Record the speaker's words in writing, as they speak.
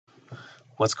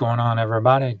What's going on,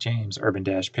 everybody? James,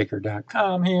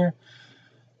 urban-picker.com here,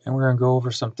 and we're going to go over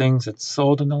some things that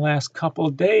sold in the last couple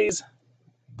of days.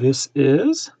 This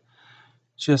is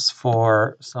just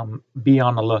for some be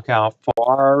on the lookout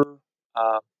for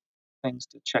things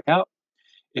to check out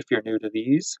if you're new to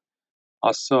these.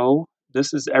 Also,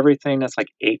 this is everything that's like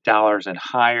 $8 and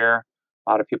higher.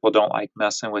 A lot of people don't like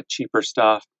messing with cheaper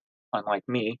stuff, unlike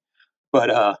me,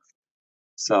 but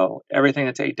so everything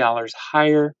that's $8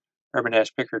 higher,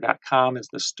 urban-picker.com is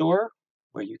the store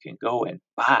where you can go and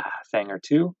buy a thing or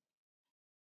two.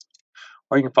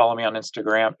 Or you can follow me on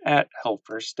Instagram at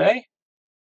Helferstay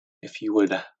if you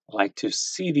would like to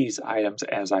see these items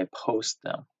as I post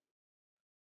them.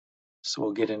 So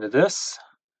we'll get into this.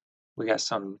 We got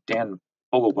some Dan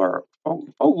Fogelberg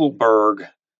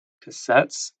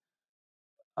cassettes.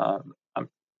 I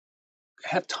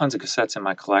have tons of cassettes in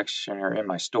my collection or in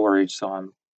my storage, so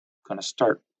I'm going to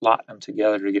start lotting them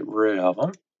together to get rid of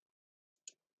them.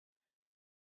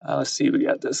 Let's see, we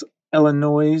got this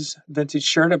Illinois vintage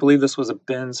shirt. I believe this was a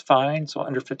Bins find, so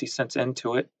under 50 cents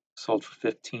into it. Sold for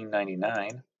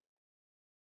 $15.99.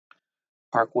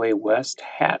 Parkway West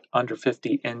hat, under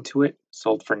 50 into it.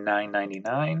 Sold for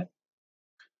 $9.99.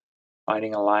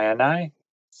 Finding a Lion,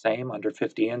 same, under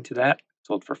 50 into that.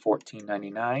 Sold for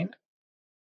 $14.99.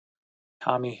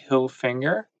 Tommy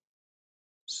Hilfiger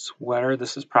sweater.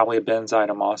 This is probably a Bins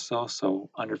item also, so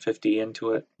under 50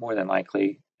 into it, more than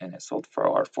likely, and it sold for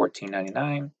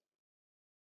 $14.99.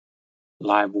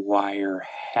 Live wire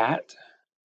hat,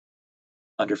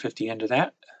 under 50 into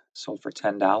that, sold for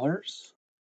 $10.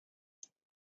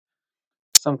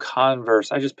 Some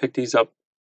Converse. I just picked these up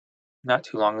not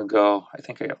too long ago. I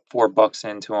think I got $4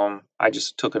 into them. I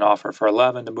just took an offer for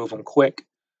 11 to move them quick.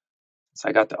 So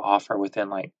I got the offer within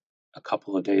like a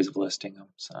couple of days of listing them.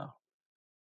 So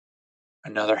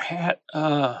another hat,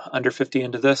 under 50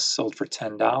 into this, sold for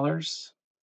 $10.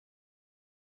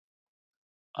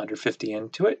 Under 50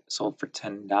 into it, sold for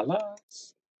 $10.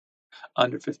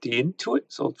 Under 50 into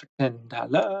it, sold for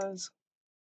 $10.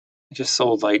 I just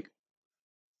sold like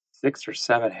 6 or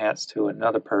 7 hats to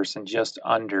another person just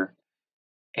under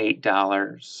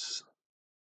 $8,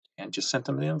 and just sent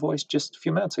them the invoice just a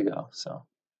few minutes ago. So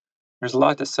there's a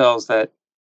lot that sells that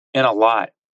in a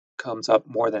lot comes up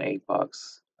more than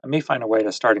 $8. I may find a way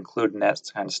to start including that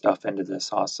kind of stuff into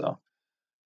this also.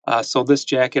 So this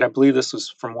jacket, I believe this was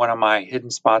from one of my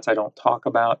hidden spots I don't talk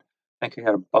about. I think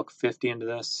I got $1.50 into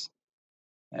this,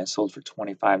 and it sold for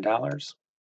 $25.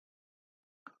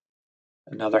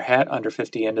 Another hat, under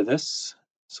 50 into this,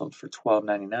 sold for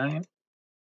 $12.99.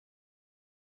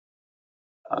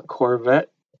 A Corvette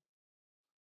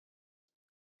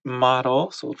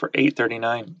model sold for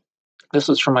 $8.39. This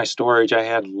was from my storage. I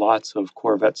had lots of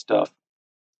Corvette stuff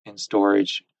in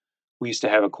storage. We used to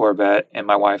have a Corvette, and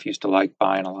my wife used to like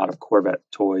buying a lot of Corvette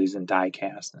toys and die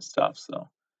cast and stuff. So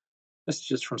this is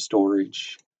just from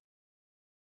storage.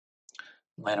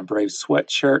 Atlanta Braves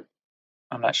sweatshirt.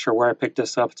 I'm not sure where I picked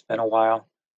this up. It's been a while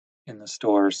in the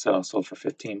store, so sold for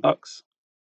 $15.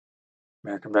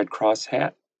 American Red Cross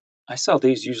hat. I sell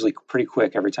these usually pretty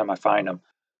quick every time I find them.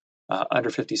 Under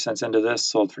 50 cents into this,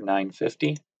 sold for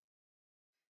 $9.50.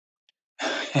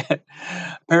 A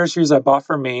pair of shoes I bought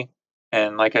for me,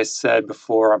 and like I said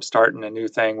before, I'm starting a new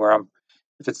thing where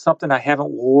if it's something I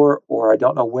haven't wore or I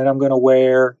don't know when I'm going to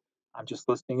wear, I'm just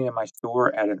listing it in my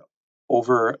store at an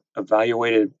over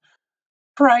evaluated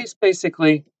price,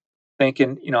 basically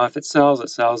thinking, if it sells, it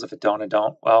sells. If it don't, it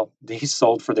don't. Well, these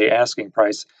sold for the asking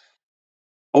price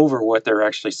over what they're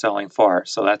actually selling for,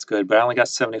 so that's good. But I only got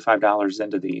 $75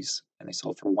 into these, and they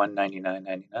sold for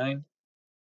 $199.99.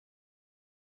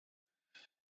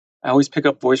 I always pick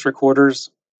up voice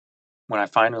recorders when I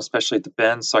find them, especially at the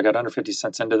bins. So I got under 50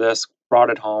 cents into this,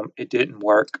 brought it home. It didn't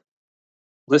work.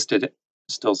 Listed it,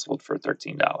 still sold for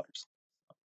 $13.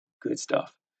 Good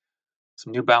stuff.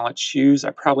 Some New Balance shoes.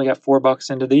 I probably got $4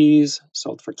 into these,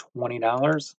 sold for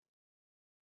 $20.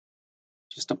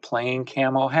 Just a plain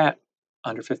camo hat,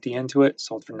 under 50 into it,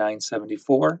 sold for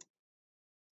 $9.74.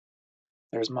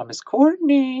 There's my Miss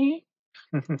Courtney.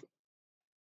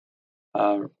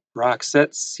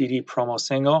 Roxette CD promo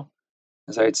single.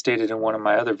 As I had stated in one of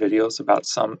my other videos about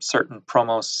some certain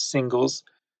promo singles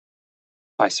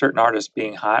by certain artists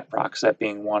being hot, Roxette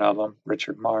being one of them,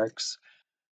 Richard Marx,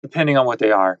 depending on what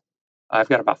they are. I've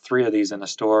got about 3 of these in the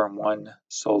store, and one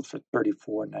sold for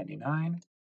 $34.99.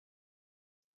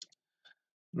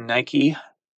 Nike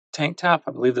tank top.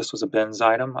 I believe this was a Bins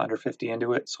item, under 50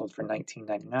 into it, sold for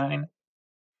 $19.99.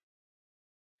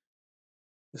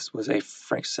 This was a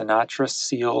Frank Sinatra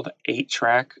sealed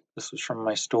 8-track. This was from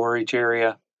my storage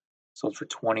area, sold for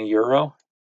 €20.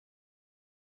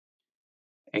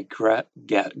 A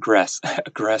aggress,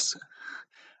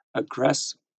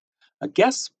 aggress, a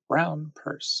Guess brown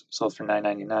purse sold for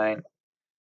 $9.99.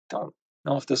 Don't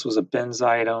know if this was a bins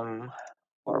item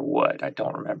or what. I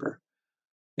don't remember.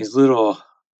 These little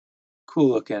cool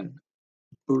looking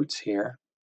boots here.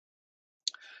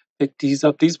 Picked these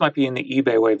up. These might be in the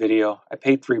eBay way video. I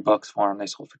paid $3 for them. They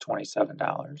sold for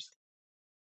 $27.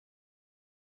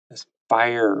 This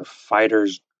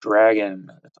Firefighter's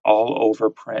Dragon. It's all over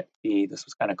print tee. This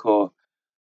was kind of cool.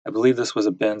 I believe this was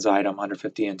a bins item,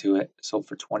 150 into it. Sold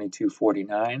for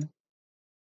 $22.49.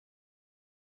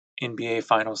 NBA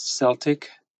Finals Celtic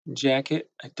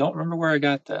jacket. I don't remember where I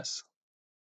got this.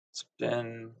 It's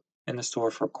been in the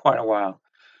store for quite a while.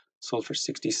 Sold for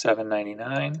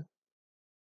 $67.99.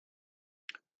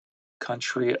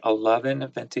 Country 11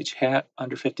 vintage hat,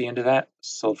 under 50 into that.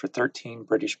 Sold for 13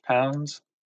 British pounds.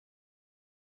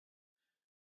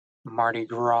 Mardi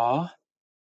Gras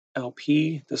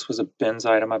LP. This was a bins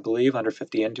item, I believe, under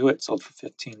 50 into it. Sold for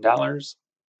 $15.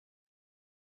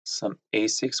 Some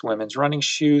Asics women's running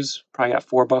shoes. Probably got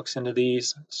 $4 into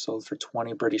these. Sold for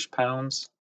 20 British pounds.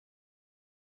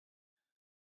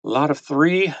 A lot of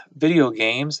 3 video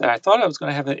games that I thought I was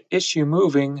going to have an issue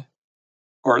moving,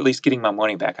 or at least getting my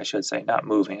money back, I should say, not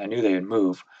moving. I knew they would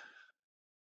move.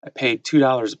 I paid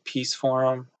 $2 a piece for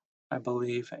them, I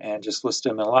believe, and just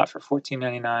listed them in a lot for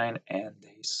 $14.99, and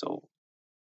they sold.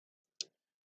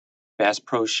 Bass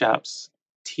Pro Shops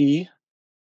tee,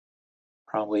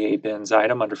 probably a bins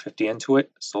item, under 50 into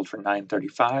it, sold for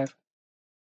 $9.35.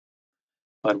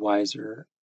 Budweiser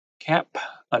cap,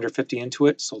 under 50 into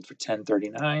it, sold for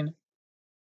 $10.39.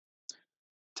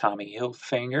 Tommy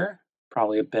Hilfiger,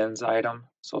 probably a bins item,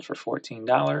 sold for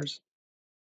 $14.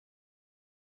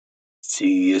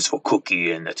 C is for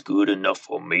cookie, and that's good enough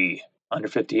for me. Under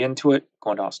 50 into it,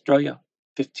 going to Australia,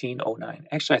 $15.09.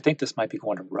 Actually, I think this might be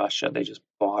going to Russia. They just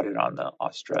bought it on the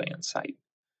Australian site.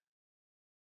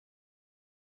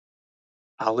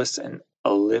 Alice and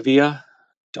Olivia,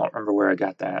 don't remember where I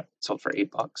got that. Sold for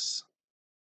 $8.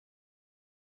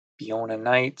 Fiona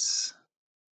Knights.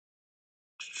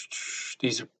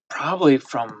 These are probably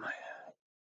from.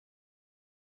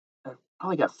 I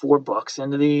probably got $4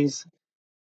 into these,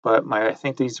 but I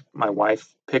think these my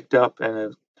wife picked up,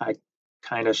 and I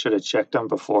kind of should have checked them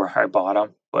before I bought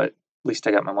them, but at least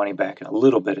I got my money back and a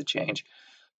little bit of change.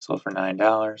 Sold for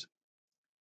 $9.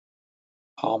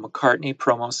 Paul McCartney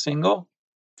promo single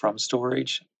from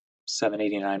storage,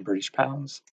 $7.89 British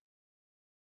pounds.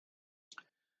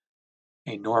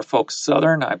 A Norfolk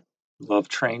Southern, I love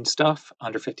train stuff,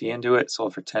 under 50 into it,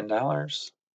 sold for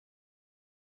 $10.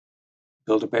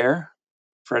 Build-A-Bear,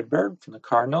 Fredbird from the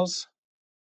Cardinals,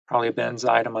 probably a Ben's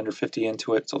item, under 50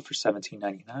 into it, sold for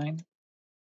 $17.99.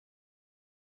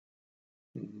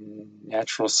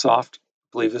 Natural Soft, I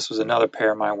believe this was another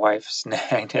pair my wife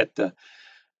snagged at the,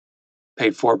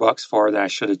 paid $4 for that I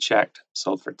should have checked,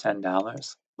 sold for $10.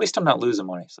 At least I'm not losing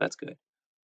money, so that's good.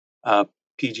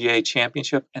 PGA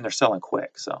Championship, and they're selling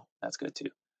quick, so that's good too.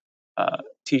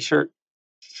 T-shirt.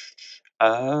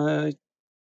 Don't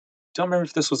remember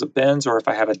if this was a Ben's or if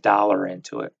I have $1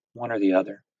 into it. One or the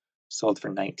other. Sold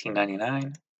for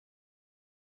 $19.99.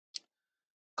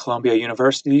 Columbia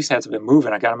University. These hats have been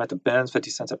moving. I got them at the Ben's,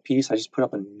 50 cents a piece. I just put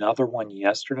up another one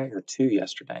yesterday, or 2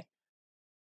 yesterday.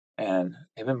 And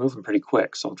they've been moving pretty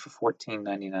quick. Sold for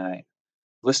 $14.99.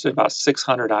 Listed about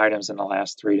 600 items in the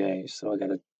last 3 days. So I got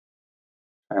to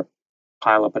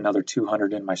pile up another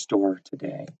 200 in my store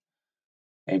today.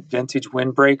 A vintage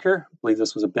windbreaker. I believe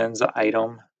this was a Ben's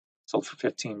item. Sold for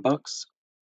 $15.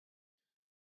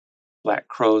 Black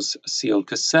Crowes sealed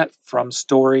cassette from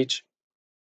storage.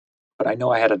 But I know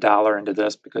I had $1 into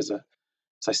this because, as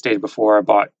I stated before, I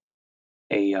bought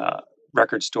a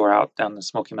record store out down in the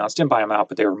Smoky Mountains. Didn't buy them out,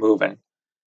 but they were moving.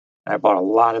 And I bought a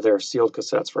lot of their sealed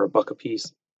cassettes for $1 a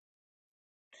piece.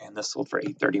 And this sold for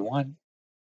 $8.31.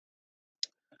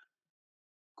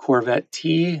 Corvette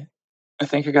T. I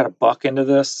think I got $1 into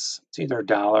this. It's either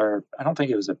 $1. I don't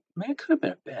think it was it could have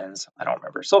been a Ben's. I don't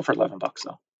remember. Sold for $11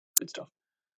 though. Good stuff.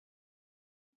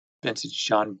 Vintage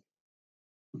John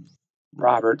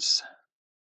Roberts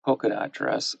polka dot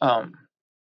dress. I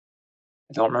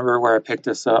don't remember where I picked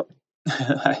this up.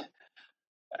 I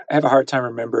have a hard time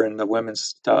remembering the women's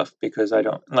stuff because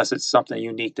unless it's something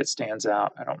unique that stands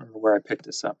out. I don't remember where I picked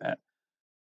this up at.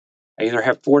 I either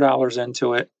have $4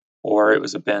 into it or it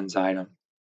was a Ben's item,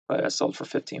 but I sold for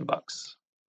 $15.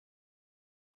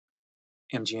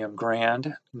 MGM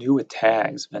Grand, new with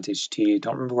tags, vintage tee.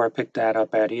 Don't remember where I picked that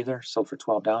up at either. Sold for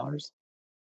 $12.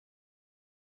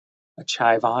 A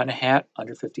Chivon hat,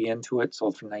 under 50 into it,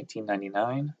 sold for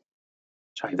 $19.99.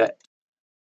 Chivette.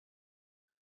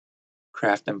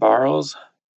 Craft and Borrows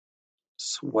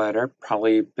sweater,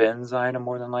 probably Bins item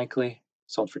more than likely,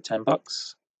 sold for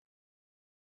 $10.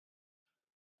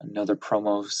 Another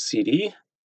promo CD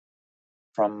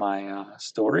from my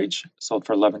storage, sold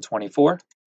for $11.24.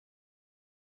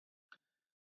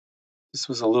 This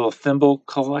was a little thimble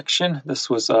collection. This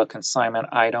was a consignment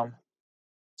item,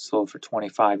 sold for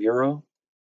 €25.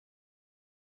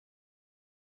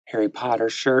 Harry Potter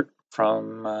shirt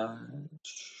from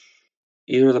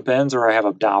either the Bins or I have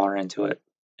 $1 into it,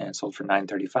 and sold for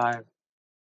 $9.35.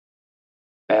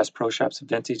 Bass Pro Shops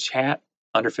vintage hat,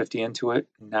 under 50 into it,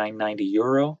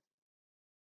 €9.90.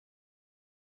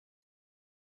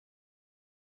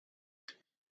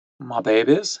 My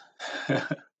babies.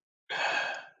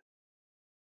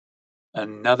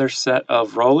 Another set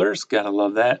of rollers, gotta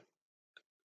love that.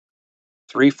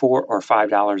 $3, $4, or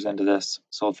 $5 into this,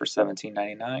 sold for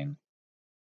 $17.99.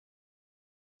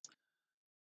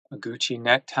 A Gucci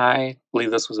necktie, I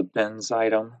believe this was a Bins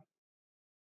item,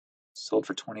 sold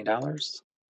for $20.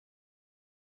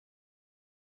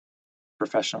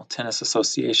 Professional Tennis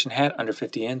Association hat, under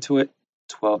 50 into it,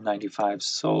 $12.95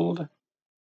 sold.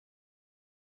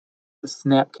 The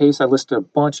Snapcase, I listed a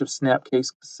bunch of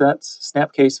Snapcase cassettes.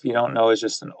 Snapcase, if you don't know, is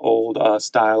just an old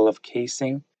style of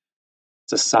casing.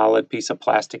 It's a solid piece of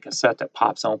plastic cassette that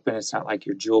pops open. It's not like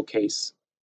your jewel case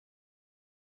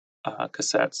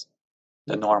cassettes,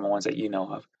 the normal ones that you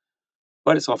know of.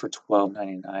 But it's all for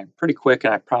 $12.99. Pretty quick,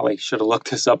 and I probably should have looked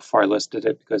this up before I listed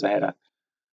it because I had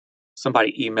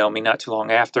somebody email me not too long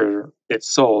after it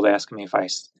sold asking me if I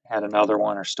had another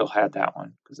one or still had that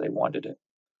one because they wanted it.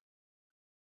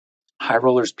 High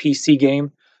Rollers PC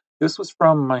game. This was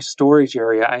from my storage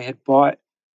area. I had bought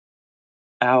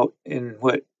out in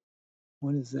what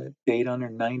is that date under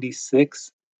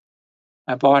 96?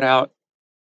 I bought out,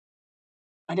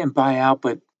 I didn't buy out,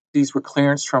 but these were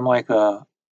clearance from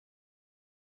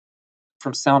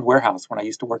from Sound Warehouse when I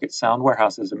used to work at Sound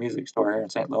Warehouse as a music store here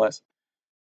in St. Louis.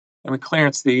 And we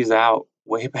clearanced these out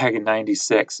way back in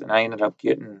 96, and I ended up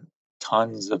getting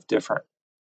tons of different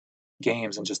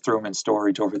games and just threw them in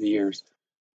storage over the years.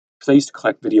 Because I used to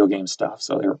collect video game stuff,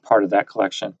 so they were part of that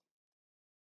collection.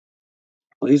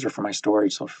 Well, these are for my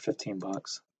storage, sold for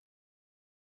 $15.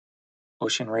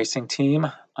 Ocean Racing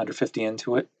Team, under 50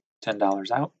 into it,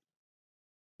 $10 out.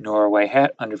 Norway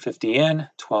hat, under 50 in,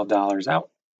 $12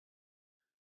 out.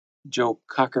 Joe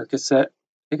Cocker cassette,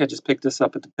 I think I just picked this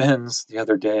up at the Bins the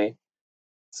other day.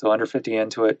 So under 50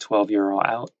 into it, €12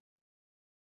 out.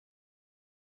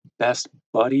 Best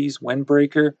Buddies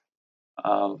Windbreaker,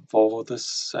 Volvo,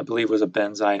 this I believe was a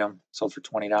Bins item, sold for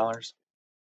 $20.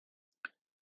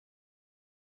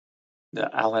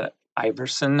 The Allen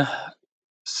Iverson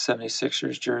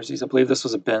 76ers jerseys, I believe this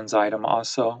was a Bins item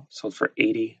also, sold for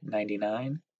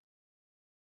 $80.99.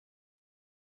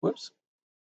 Whoops,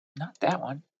 not that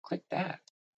one, click that.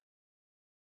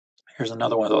 Here's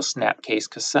another one of those Snapcase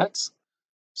cassettes,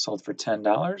 sold for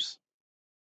 $10.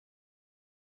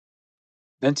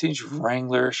 Vintage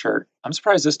Wrangler shirt. I'm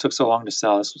surprised this took so long to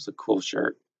sell. This was a cool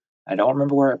shirt. I don't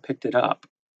remember where I picked it up,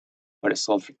 but it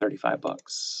sold for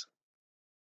 $35.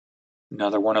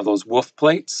 Another one of those wolf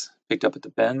plates, picked up at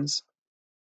the Bins.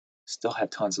 Still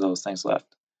had tons of those things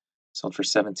left. Sold for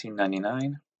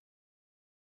 $17.99.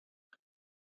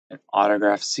 An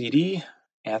autographed CD,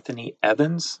 Anthony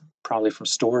Evans, probably from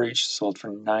storage, sold for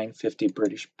 £9.50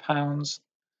 British pounds.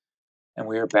 And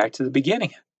we are back to the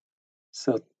beginning.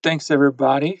 So thanks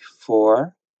everybody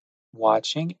for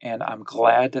watching, and I'm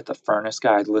glad that the furnace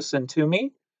guy listened to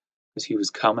me because he was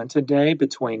coming today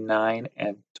between 9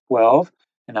 and 12,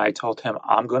 and I told him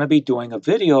I'm going to be doing a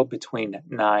video between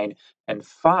 9 and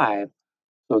 5,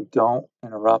 so don't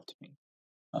interrupt me.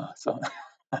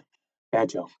 Bad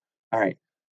joke. All right,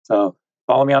 so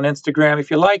follow me on Instagram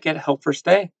if you like it,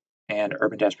 Helferstay, and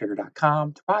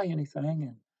urban-picker.com to buy anything,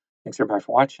 and thanks everybody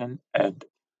for watching, and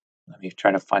let me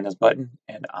try to find this button,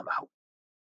 and I'm out.